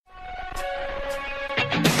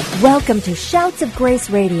Welcome to Shouts of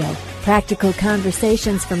Grace Radio, practical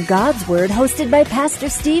conversations from God's Word, hosted by Pastor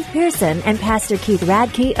Steve Pearson and Pastor Keith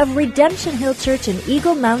Radke of Redemption Hill Church in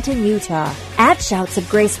Eagle Mountain, Utah. At Shouts of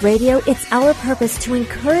Grace Radio, it's our purpose to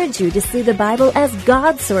encourage you to see the Bible as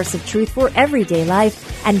God's source of truth for everyday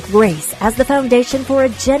life and grace as the foundation for a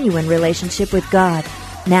genuine relationship with God.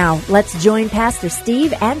 Now, let's join Pastor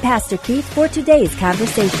Steve and Pastor Keith for today's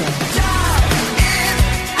conversation.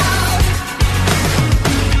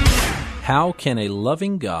 How can a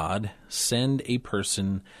loving God send a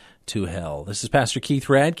person to hell? This is Pastor Keith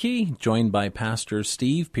Radke, joined by Pastor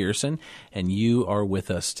Steve Pearson, and you are with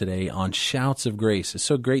us today on Shouts of Grace. It's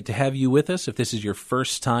so great to have you with us. If this is your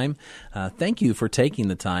first time, thank you for taking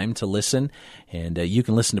the time to listen, and you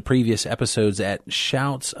can listen to previous episodes at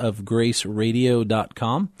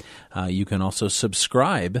shoutsofgraceradio.com. You can also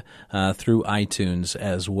subscribe through iTunes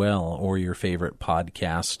as well, or your favorite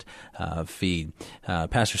podcast feed.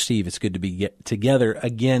 Pastor Steve, it's good to be together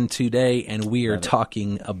again today, and we are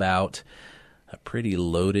talking about a pretty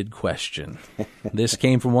loaded question. This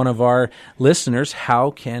came from one of our listeners.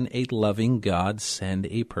 How can a loving God send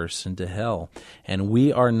a person to hell? And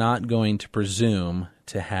we are not going to presume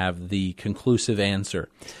to have the conclusive answer.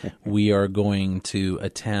 We are going to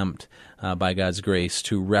attempt, by God's grace,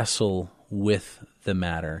 to wrestle with the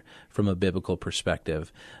matter from a biblical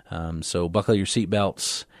perspective. So buckle your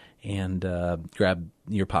seatbelts and grab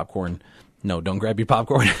your popcorn. No, don't grab your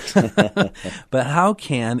popcorn. But how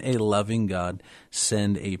can a loving God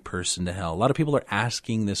send a person to hell? A lot of people are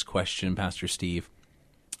asking this question, Pastor Steve,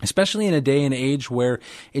 especially in a day and age where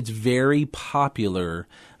it's very popular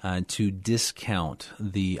to discount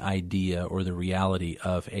the idea or the reality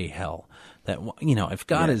of a hell. That, you know, if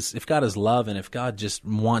God is love, and if God just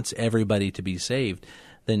wants everybody to be saved,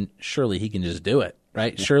 then surely He can just do it,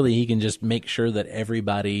 right? Yeah. Surely He can just make sure that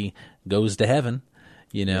everybody goes to heaven.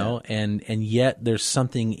 You know, and yet there's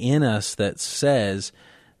something in us that says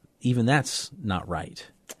even that's not right.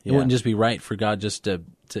 It wouldn't just be right for God just to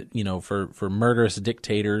you know, for murderous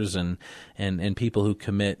dictators and people who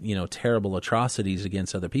commit, you know, terrible atrocities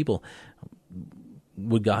against other people.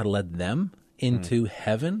 Would God let them into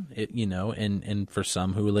heaven? You know, and for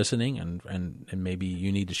some who are listening, and maybe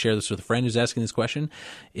you need to share this with a friend who's asking this question,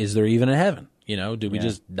 is there even a heaven? You know, do we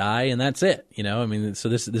just die and that's it? You know, I mean, so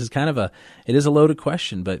this is kind of it is a loaded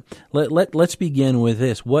question, but let's begin with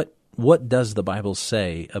this. What does the Bible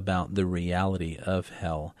say about the reality of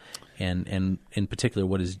hell, and in particular,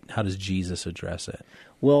 how does Jesus address it?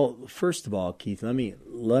 Well, first of all, Keith, let me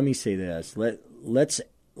say this. Let's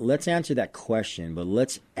answer that question, but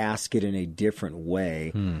let's ask it in a different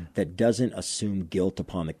way that doesn't assume guilt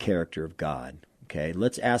upon the character of God. Okay,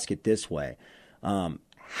 let's ask it this way.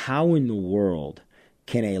 How in the world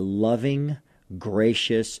can a loving,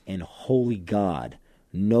 gracious, and holy God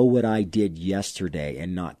know what I did yesterday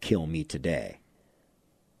and not kill me today?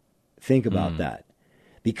 Think about that.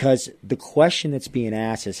 Because the question that's being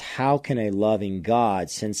asked is, how can a loving God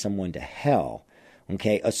send someone to hell?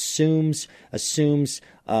 Okay, assumes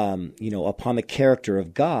upon the character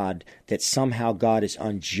of God that somehow God is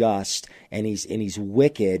unjust and he's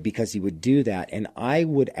wicked because He would do that. And I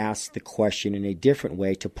would ask the question in a different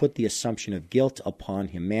way, to put the assumption of guilt upon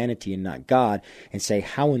humanity and not God, and say,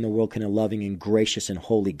 how in the world can a loving and gracious and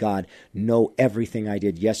holy God know everything I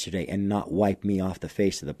did yesterday and not wipe me off the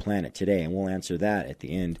face of the planet today? And we'll answer that at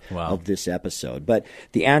the end of this episode. But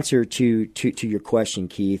the answer to your question,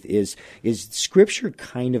 Keith, is Scripture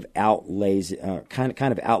kind of outlines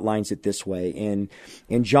it this way. In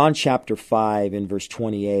John chapter 5 and verse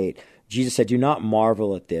 28, Jesus said, "Do not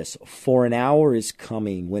marvel at this, for an hour is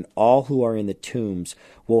coming when all who are in the tombs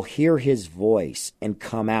will hear His voice and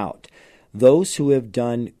come out, those who have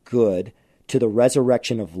done good to the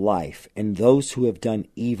resurrection of life, and those who have done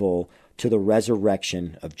evil to the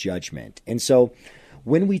resurrection of judgment." And so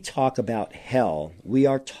when we talk about hell, we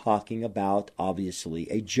are talking about,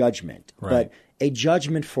 obviously, a judgment. Right. But a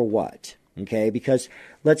judgment for what? Okay, because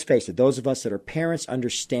let's face it, those of us that are parents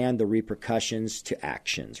understand the repercussions to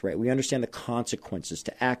actions, right? We understand the consequences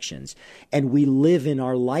to actions, and we live in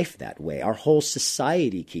our life that way. Our whole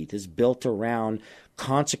society, Keith, is built around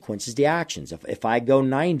consequences to actions. If I go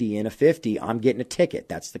 90 in a 50, I'm getting a ticket.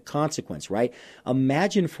 That's the consequence, right?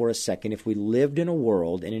 Imagine for a second if we lived in a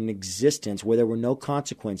world and in existence where there were no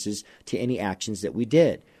consequences to any actions that we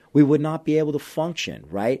did. We would not be able to function,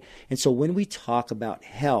 right? And so when we talk about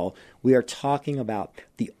hell, we are talking about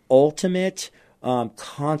the ultimate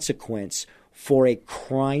consequence for a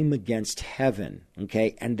crime against heaven,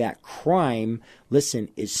 okay? And that crime, listen,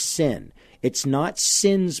 is sin. It's not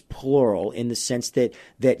sins plural in the sense that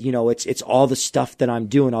it's all the stuff that I'm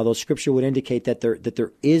doing, although Scripture would indicate that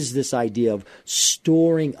there is this idea of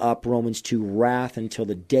storing up, Romans 2, wrath until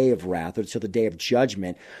the day of wrath, or until the day of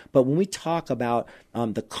judgment. But when we talk about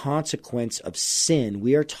the consequence of sin,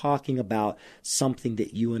 we are talking about something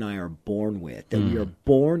that you and I are born with, that we are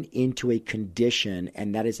born into a condition,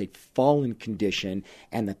 and that is a fallen condition,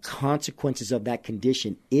 and the consequences of that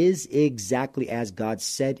condition is exactly as God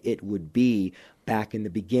said it would be back in the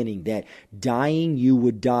beginning, that dying you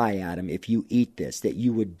would die, Adam, if you eat this, that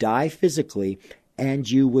you would die physically and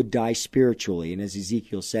you would die spiritually. And as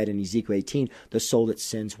Ezekiel said in Ezekiel 18, the soul that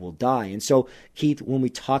sins will die. And so, Keith, when we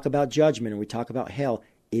talk about judgment and we talk about hell,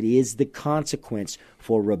 it is the consequence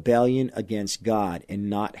for rebellion against God and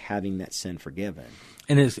not having that sin forgiven.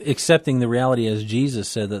 And it's accepting the reality, as Jesus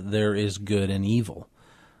said, that there is good and evil.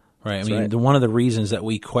 Right. One of the reasons that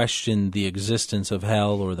we question the existence of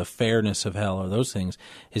hell or the fairness of hell or those things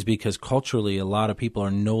is because culturally a lot of people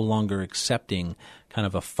are no longer accepting kind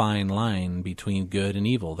of a fine line between good and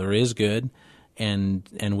evil. There is good, and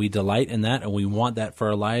we delight in that, and we want that for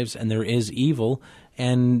our lives, and there is evil.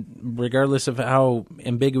 And regardless of how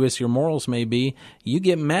ambiguous your morals may be, you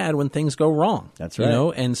get mad when things go wrong. That's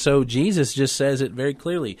right. And so Jesus just says it very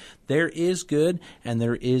clearly. There is good and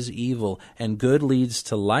there is evil. And good leads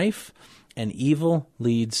to life and evil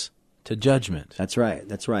leads to judgment. That's right.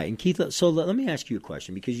 That's right. And Keith, so let me ask you a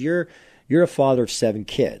question, because you're a father of 7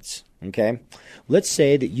 kids. Okay, let's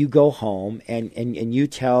say that you go home and you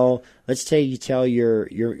tell, let's say you tell your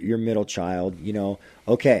middle child,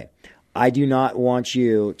 okay, I do not want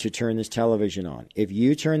you to turn this television on. If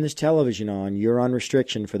you turn this television on, you're on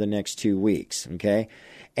restriction for the next 2 weeks, okay?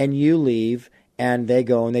 And you leave, and they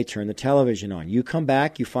go and they turn the television on. You come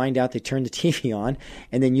back, you find out they turned the TV on,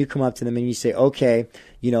 and then you come up to them and you say, okay,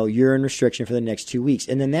 you're in restriction for the next 2 weeks.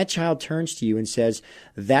 And then that child turns to you and says,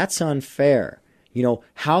 that's unfair.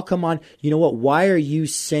 How come on, why are you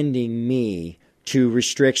sending me to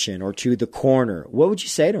restriction or to the corner? What would you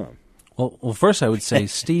say to him? Well, first I would say,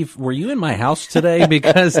 Steve, were you in my house today?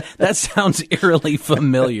 Because that sounds eerily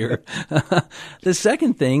familiar. The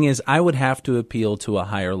second thing is I would have to appeal to a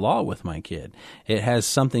higher law with my kid. It has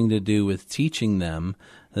something to do with teaching them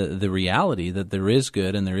the reality that there is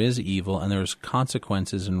good and there is evil and there's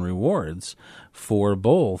consequences and rewards for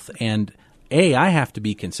both. And I have to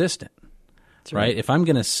be consistent, right? If I'm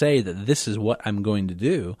going to say that this is what I'm going to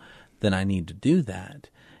do, then I need to do that.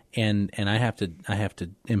 And I have to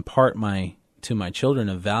impart to my children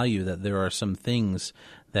a value that there are some things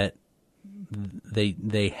that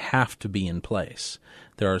they have to be in place.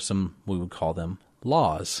 There are some, we would call them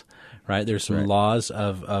laws, right? There's some laws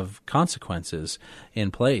of consequences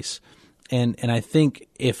in place. And I think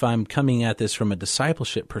if I'm coming at this from a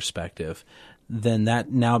discipleship perspective, then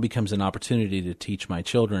that now becomes an opportunity to teach my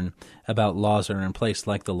children about laws that are in place,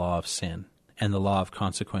 like the law of sin, and the law of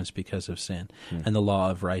consequence because of sin, and the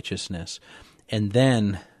law of righteousness. And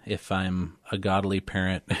then, if I'm a godly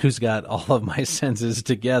parent who's got all of my senses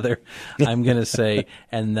together, I'm going to say,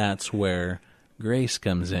 and that's where grace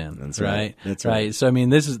comes in. That's right. That's right. So,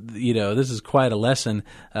 this is quite a lesson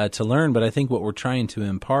to learn, but I think what we're trying to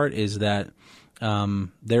impart is that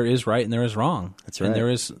there is right and there is wrong. That's right. And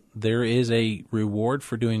there is a reward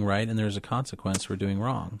for doing right and there is a consequence for doing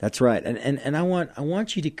wrong. That's right. And I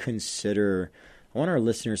want you to consider, I want our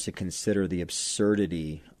listeners to consider the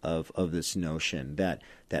absurdity of this notion that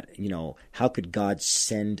how could God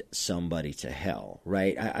send somebody to hell,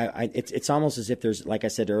 right? It's almost as if there's, like I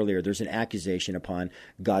said earlier, there's an accusation upon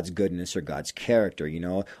God's goodness or God's character.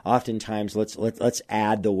 Oftentimes let's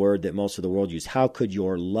add the word that most of the world use. How could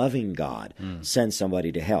your loving God send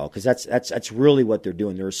somebody to hell? Because that's really what they're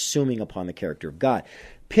doing. They're assuming upon the character of God.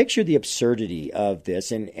 Picture the absurdity of this,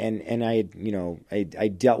 and I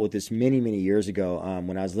dealt with this many years ago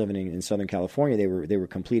when I was living in Southern California. They were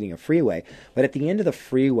completing a freeway, but at the end of the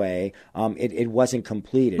freeway, it wasn't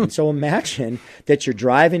completed. And so imagine that you're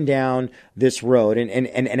driving down this road, and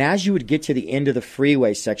as you would get to the end of the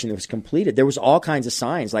freeway section that was completed, there was all kinds of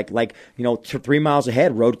signs like 3 miles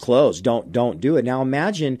ahead, road closed, don't do it. Now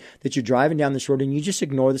imagine that you're driving down this road and you just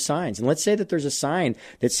ignore the signs, and let's say that there's a sign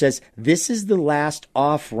that says this is the last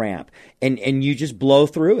off ramp, and you just blow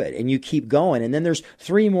through it and you keep going, and then there's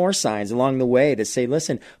 3 more signs along the way that say,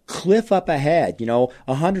 listen, cliff up ahead,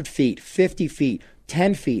 100 feet, 50 feet,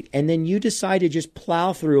 10 feet, and then you decide to just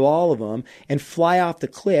plow through all of them and fly off the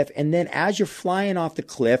cliff, and then as you're flying off the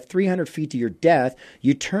cliff 300 feet to your death,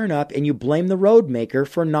 you turn up and you blame the road maker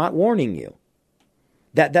for not warning you.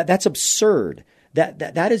 That's absurd.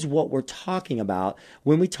 That is what we're talking about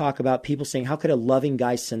when we talk about people saying, how could a loving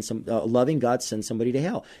God send somebody to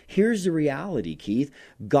hell? Here's the reality, Keith.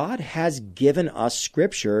 God has given us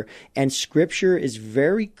Scripture, and Scripture is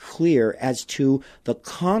very clear as to the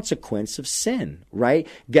consequence of sin, right?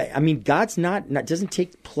 I mean, God's doesn't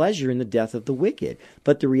take pleasure in the death of the wicked,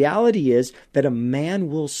 but the reality is that a man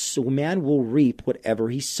will reap whatever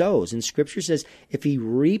he sows. And Scripture says if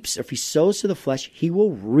he sows to the flesh, he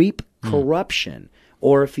will reap corruption.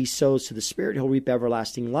 Or if he sows to the Spirit, he'll reap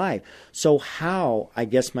everlasting life. So how, I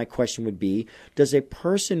guess my question would be, does a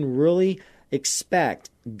person really expect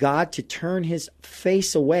God to turn his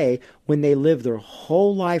face away when they live their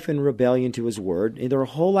whole life in rebellion to his word, their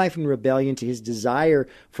whole life in rebellion to his desire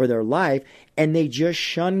for their life, and they just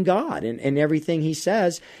shun God and everything he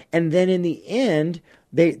says, and then in the end,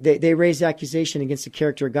 they raise accusation against the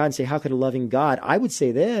character of God and say, how could a loving God? I would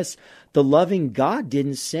say this, the loving God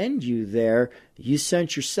didn't send you there, you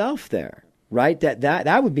sent yourself there, right?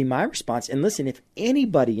 That would be my response. And listen, if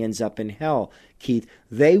anybody ends up in hell, Keith,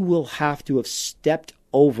 they will have to have stepped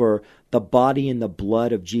over the body and the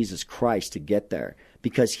blood of Jesus Christ to get there,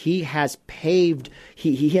 because he has paved,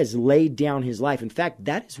 he has laid down his life. In fact,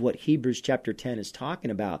 that is what Hebrews chapter 10 is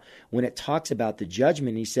talking about when it talks about the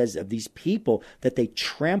judgment. He says of these people that they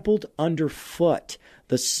trampled underfoot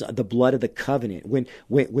the blood of the covenant.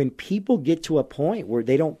 When people get to a point where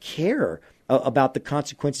they don't care about the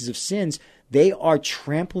consequences of sins, they are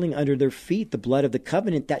trampling under their feet the blood of the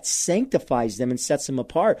covenant that sanctifies them and sets them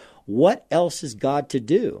apart. What else is God to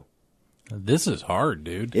do? This is hard,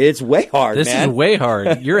 dude. It's way hard, This is way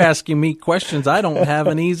hard. You're asking me questions I don't have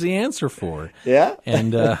an easy answer for. Yeah.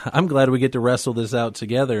 And I'm glad we get to wrestle this out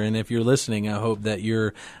together. And if you're listening, I hope that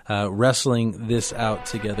you're wrestling this out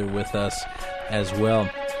together with us as well.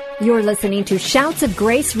 You're listening to Shouts of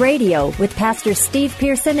Grace Radio with Pastor Steve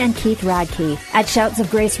Pearson and Keith Radke. At Shouts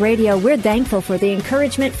of Grace Radio, we're thankful for the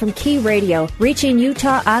encouragement from Key Radio, reaching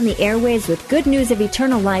Utah on the airwaves with good news of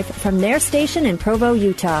eternal life from their station in Provo,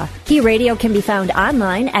 Utah. Key Radio can be found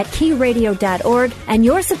online at keyradio.org, and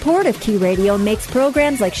your support of Key Radio makes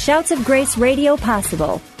programs like Shouts of Grace Radio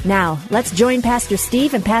possible. Now, let's join Pastor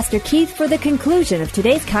Steve and Pastor Keith for the conclusion of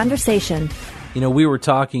today's conversation. You know, we were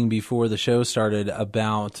talking before the show started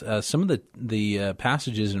about some of the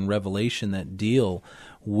passages in Revelation that deal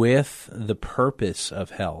with the purpose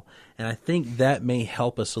of hell. And I think that may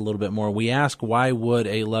help us a little bit more. We ask, why would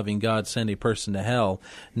a loving God send a person to hell?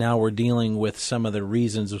 Now we're dealing with some of the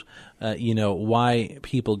reasons, why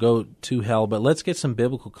people go to hell. But let's get some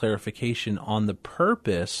biblical clarification on the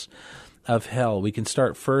purpose of hell. We can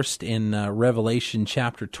start first in Revelation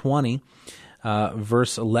chapter 20.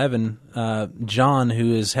 Verse 11, John,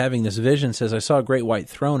 who is having this vision, says, I saw a great white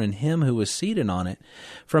throne and him who was seated on it.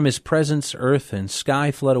 From his presence, earth and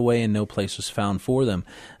sky fled away, and no place was found for them.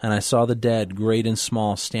 And I saw the dead, great and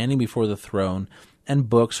small, standing before the throne, and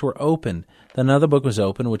books were opened. Then another book was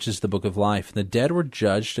opened, which is the book of life. The dead were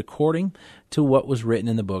judged according to what was written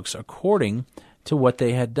in the books, according to what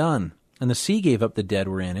they had done. And the sea gave up the dead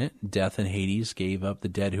who were in it. Death and Hades gave up the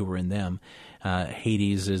dead who were in them.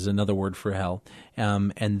 Hades is another word for hell.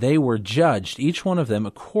 And they were judged, each one of them,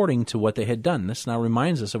 according to what they had done. This now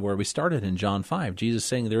reminds us of where we started in John 5. Jesus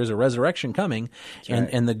saying there is a resurrection coming,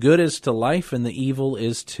 and the good is to life, and the evil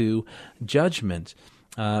is to judgment.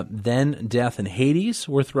 Then death and Hades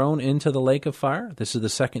were thrown into the lake of fire. This is the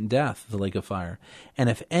second death, the lake of fire. And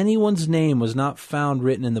if anyone's name was not found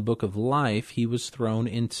written in the book of life, he was thrown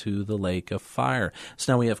into the lake of fire.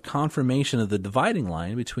 So now we have confirmation of the dividing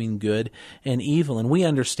line between good and evil. And we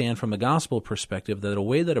understand from a gospel perspective that a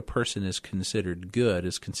way that a person is considered good,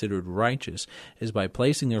 is considered righteous, is by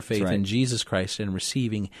placing their faith in Jesus Christ and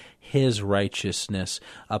receiving his righteousness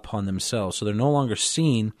upon themselves. So they're no longer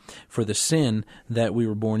seen for the sin that we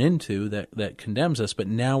were born into that condemns us, but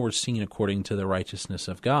now we're seen according to the righteousness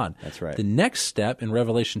of God. That's right. The next step in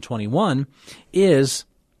Revelation 21 is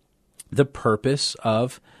the purpose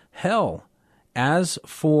of hell. As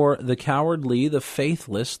for the cowardly, the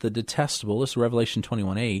faithless, the detestable, this is Revelation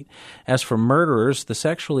 21:8. As for murderers, the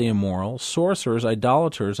sexually immoral, sorcerers,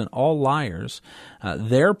 idolaters, and all liars,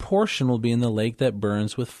 their portion will be in the lake that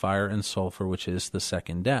burns with fire and sulfur, which is the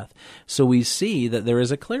second death. So we see that there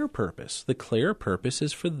is a clear purpose. The clear purpose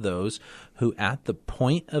is for those who at the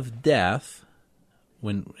point of death,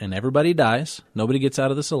 and everybody dies, nobody gets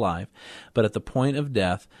out of this alive, but at the point of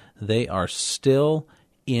death, they are still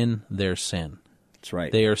in their sin. That's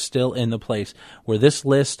right. They are still in the place where this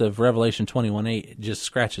list of Revelation 21:8 just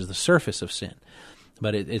scratches the surface of sin.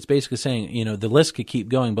 But it's basically saying, the list could keep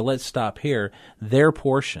going, but let's stop here. Their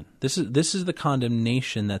portion. This is the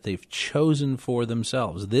condemnation that they've chosen for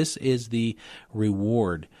themselves. This is the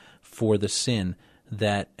reward for the sin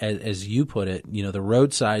that, as you put it, the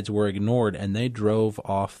roadsides were ignored and they drove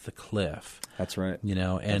off the cliff. That's right.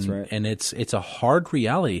 That's right. And it's a hard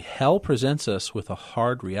reality. Hell presents us with a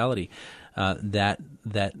hard reality that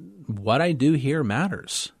what I do here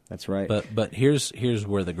matters. That's right. But here's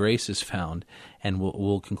where the grace is found, and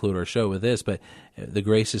we'll conclude our show with this. But the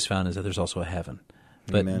grace is found is that there's also a heaven.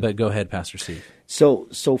 But go ahead, Pastor Steve.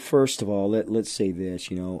 So first of all, let's say this.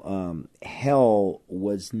 Hell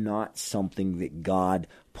was not something that God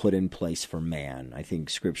put in place for man. I think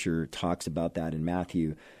Scripture talks about that in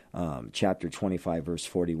Matthew chapter 25, verse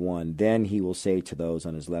 41. Then he will say to those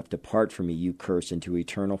on his left, "Depart from me, you cursed, into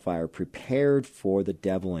eternal fire prepared for the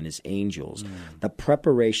devil and his angels." The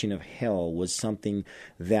preparation of hell was something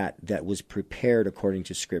that was prepared according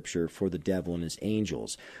to Scripture for the devil and his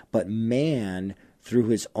angels. But man, through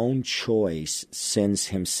his own choice, sends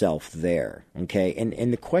himself there. Okay?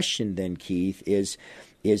 And the question then, Keith, is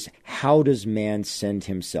how does man send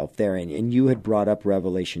himself there? And you had brought up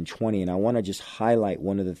Revelation 20, and I want to just highlight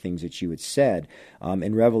one of the things that you had said.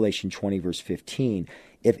 In Revelation 20, verse 15,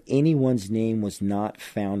 if anyone's name was not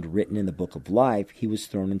found written in the book of life, he was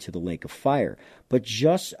thrown into the lake of fire. But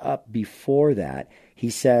just up before that,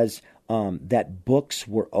 he says that books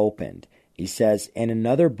were opened. He says, and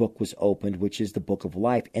another book was opened, which is the book of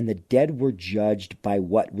life, and the dead were judged by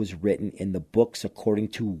what was written in the books according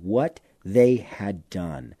to what they had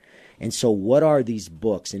done. And so what are these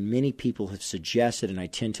books? And many people have suggested, and I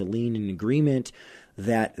tend to lean in agreement,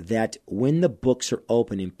 that when the books are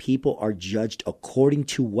open and people are judged according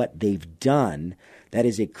to what they've done, that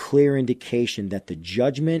is a clear indication that the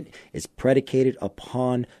judgment is predicated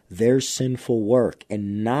upon their sinful work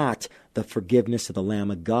and not the forgiveness of the Lamb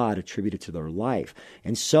of God attributed to their life.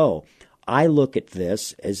 And so I look at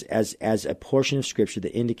this as a portion of Scripture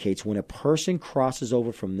that indicates when a person crosses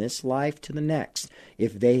over from this life to the next,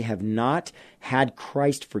 if they have not had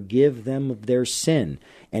Christ forgive them of their sin,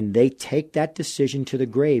 and they take that decision to the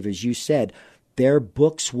grave, as you said, their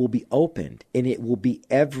books will be opened, and it will be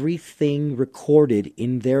everything recorded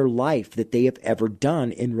in their life that they have ever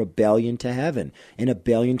done in rebellion to heaven, in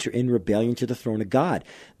rebellion to the throne of God.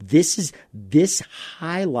 This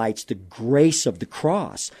highlights the grace of the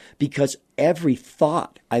cross, because every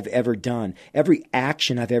thought I've ever done, every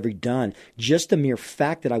action I've ever done, just the mere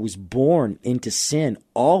fact that I was born into sin,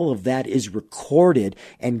 all of that is recorded,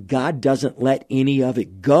 and God doesn't let any of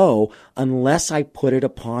it go unless I put it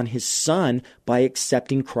upon His Son by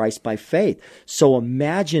accepting Christ by faith. So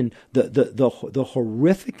imagine the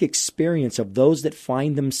horrific experience of those that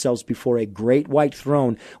find themselves before a great white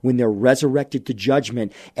throne when they're resurrected to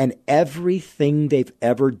judgment, and everything they've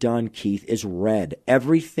ever done, Keith, is read.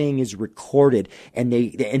 Everything is recorded, and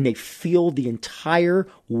they feel the entire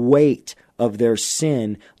weight of their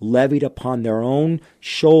sin levied upon their own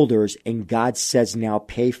shoulders, and God says, now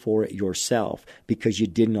pay for it yourself because you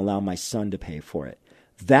didn't allow my Son to pay for it.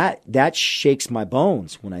 That shakes my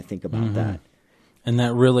bones when I think about that. And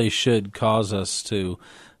that really should cause us to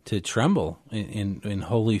tremble in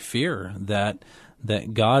holy fear that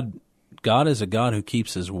God is a God who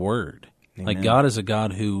keeps His word. Amen. Like God is a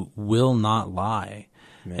God who will not lie.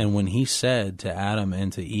 Amen. And when He said to Adam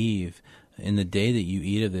and to Eve, in the day that you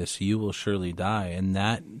eat of this, you will surely die. And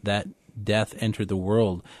that death entered the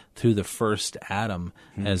world through the first Adam,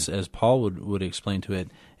 as Paul would explain to it.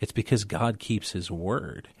 It's because God keeps His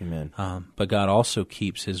word. Amen. But God also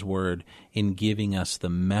keeps His word in giving us the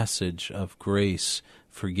message of grace,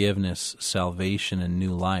 forgiveness, salvation, and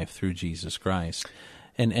new life through Jesus Christ.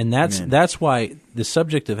 And that's why the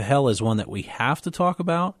subject of hell is one that we have to talk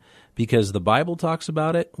about, because the Bible talks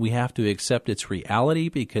about it. We have to accept its reality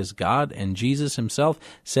because God and Jesus Himself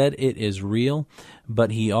said it is real,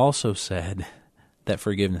 but He also said that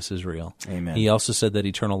forgiveness is real. Amen. He also said that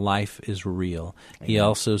eternal life is real. Amen. He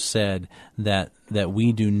also said that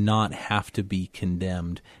we do not have to be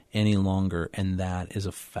condemned any longer, and that is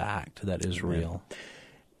a fact that is real.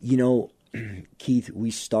 You know, Keith, we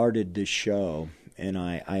started this show, and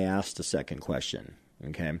I asked the second question,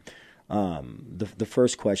 okay? The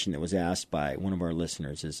first question that was asked by one of our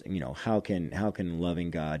listeners is, how can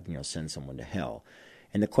loving God, send someone to hell?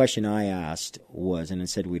 And the question I asked was, and it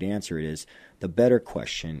said we'd answer it, is the better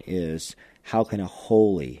question is, how can a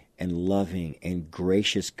holy and loving and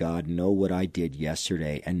gracious God know what I did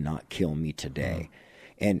yesterday and not kill me today?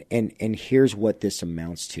 And here's what this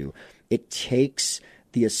amounts to. It takes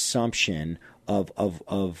the assumption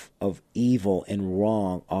of evil and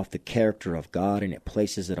wrong off the character of God, and it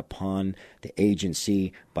places it upon the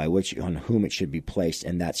agency on whom it should be placed,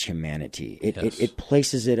 and that's humanity. It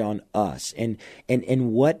places it on us, and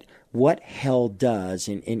what hell does,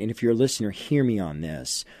 and if you're a listener, hear me on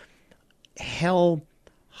this. Hell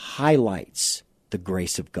highlights the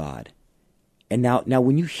grace of God. And now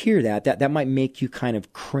when you hear that might make you kind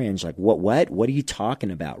of cringe, like, what are you talking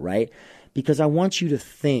about, right? Because I want you to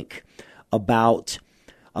think about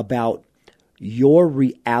your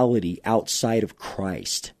reality outside of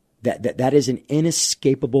Christ. That is an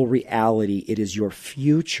inescapable reality. It is your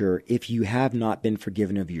future if you have not been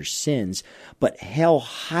forgiven of your sins. But hell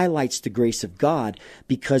highlights the grace of God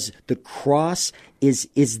because the cross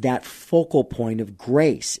is that focal point of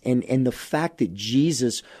grace. And the fact that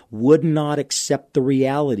Jesus would not accept the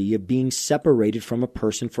reality of being separated from a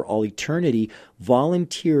person for all eternity,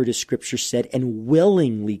 volunteered, as Scripture said, and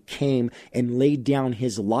willingly came and laid down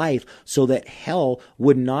his life so that hell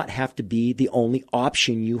would not have to be the only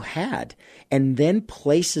option you had. And then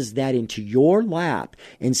places that into your lap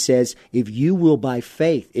and says, if you will by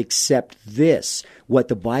faith accept this, what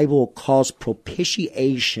the Bible calls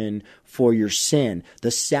propitiation for your sin,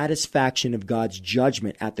 the satisfaction of God's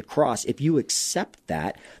judgment at the cross. If you accept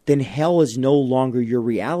that, then hell is no longer your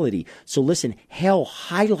reality. So listen, hell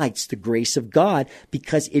highlights the grace of God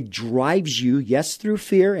because it drives you, yes, through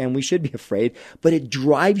fear, and we should be afraid, but it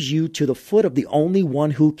drives you to the foot of the only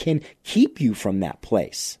one who can keep you from that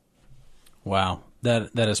place. Wow, that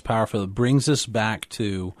is powerful. It brings us back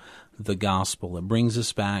to the gospel. It brings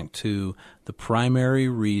us back to the primary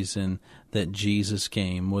reason that Jesus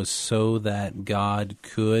came was so that God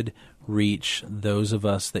could reach those of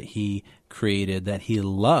us that he created, that he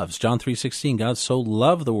loves. John 3:16, God so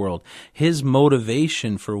loved the world. His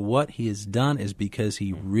motivation for what he has done is because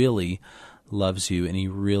he really loves you and he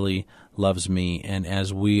really loves me. And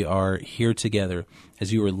as we are here together,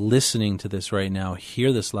 as you are listening to this right now,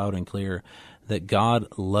 hear this loud and clear, that God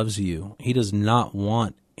loves you. He does not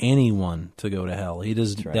want anyone to go to hell. He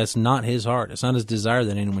does. That's right. That's not his heart. It's not his desire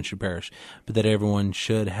that anyone should perish, but that everyone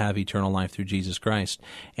should have eternal life through Jesus Christ.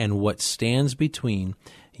 And what stands between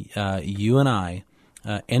you and I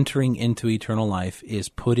entering into eternal life is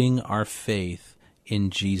putting our faith in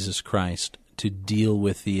Jesus Christ to deal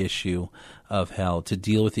with the issue of hell, to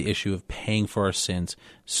deal with the issue of paying for our sins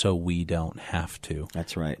so we don't have to.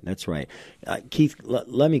 That's right. That's right. Keith,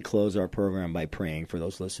 let me close our program by praying for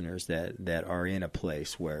those listeners that are in a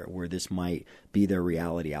place where this might be their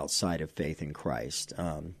reality outside of faith in Christ.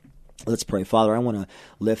 Let's pray. Father, I want to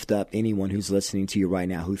lift up anyone who's listening to you right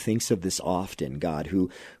now who thinks of this often, God, who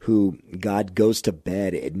God goes to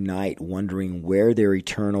bed at night wondering where their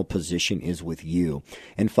eternal position is with you.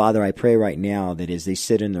 And Father, I pray right now that as they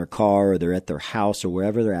sit in their car or they're at their house or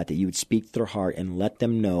wherever they're at, that you would speak to their heart and let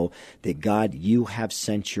them know that, God, you have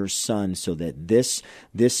sent your Son so that this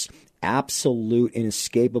absolute,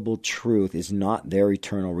 inescapable truth is not their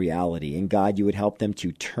eternal reality. And God, you would help them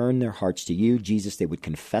to turn their hearts to you. Jesus, they would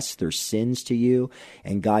confess their sins to you.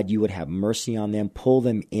 And God, you would have mercy on them. Pull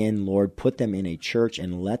them in, Lord. Put them in a church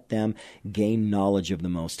and let them gain knowledge of the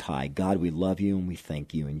Most High. God, we love you and we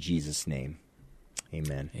thank you in Jesus' name.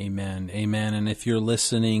 Amen. Amen. Amen. And if you're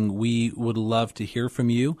listening, we would love to hear from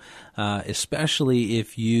you, especially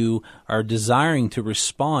if you are desiring to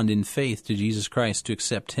respond in faith to Jesus Christ, to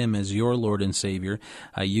accept him as your Lord and Savior.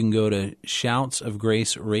 You can go to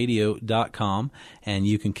shoutsofgraceradio.com and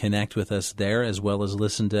you can connect with us there as well as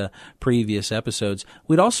listen to previous episodes.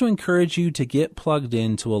 We'd also encourage you to get plugged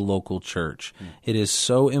into a local church. It is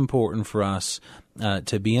so important for us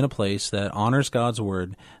to be in a place that honors God's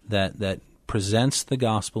Word, that presents the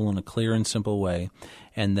gospel in a clear and simple way,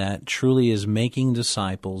 and that truly is making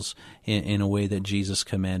disciples in a way that Jesus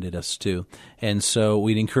commanded us to. And so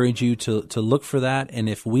we'd encourage you to look for that, and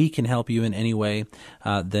if we can help you in any way,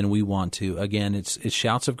 then we want to. Again, it's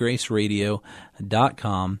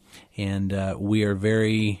shoutsofgraceradio.com, and we are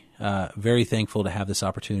very thankful to have this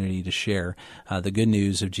opportunity to share the good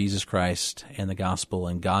news of Jesus Christ and the gospel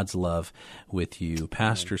and God's love with you.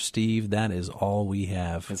 Pastor Steve, that is all we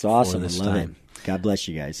have. That's awesome. For this I love time. It. God bless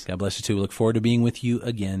you guys. God bless you too. We look forward to being with you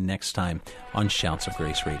again next time on Shouts of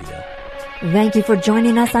Grace Radio. Thank you for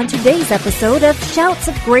joining us on today's episode of Shouts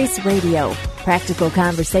of Grace Radio. Practical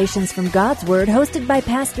Conversations from God's Word, hosted by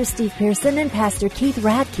Pastor Steve Pearson and Pastor Keith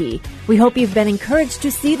Radke. We hope you've been encouraged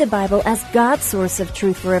to see the Bible as God's source of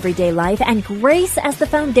truth for everyday life and grace as the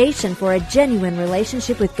foundation for a genuine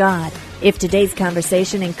relationship with God. If today's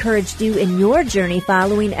conversation encouraged you in your journey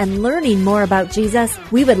following and learning more about Jesus,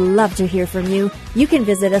 we would love to hear from you. You can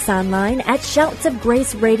visit us online at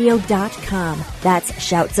shoutsofgraceradio.com. That's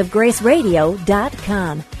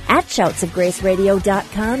shoutsofgraceradio.com. At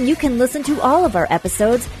shoutsofgraceradio.com, you can listen to all of our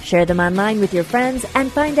episodes, share them online with your friends,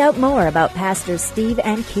 and find out more about Pastors Steve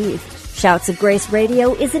and Keith. Shouts of Grace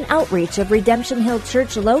Radio is an outreach of Redemption Hill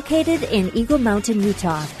Church located in Eagle Mountain,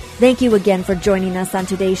 Utah. Thank you again for joining us on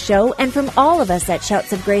today's show, and from all of us at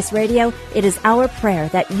Shouts of Grace Radio, it is our prayer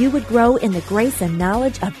that you would grow in the grace and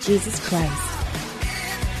knowledge of Jesus Christ.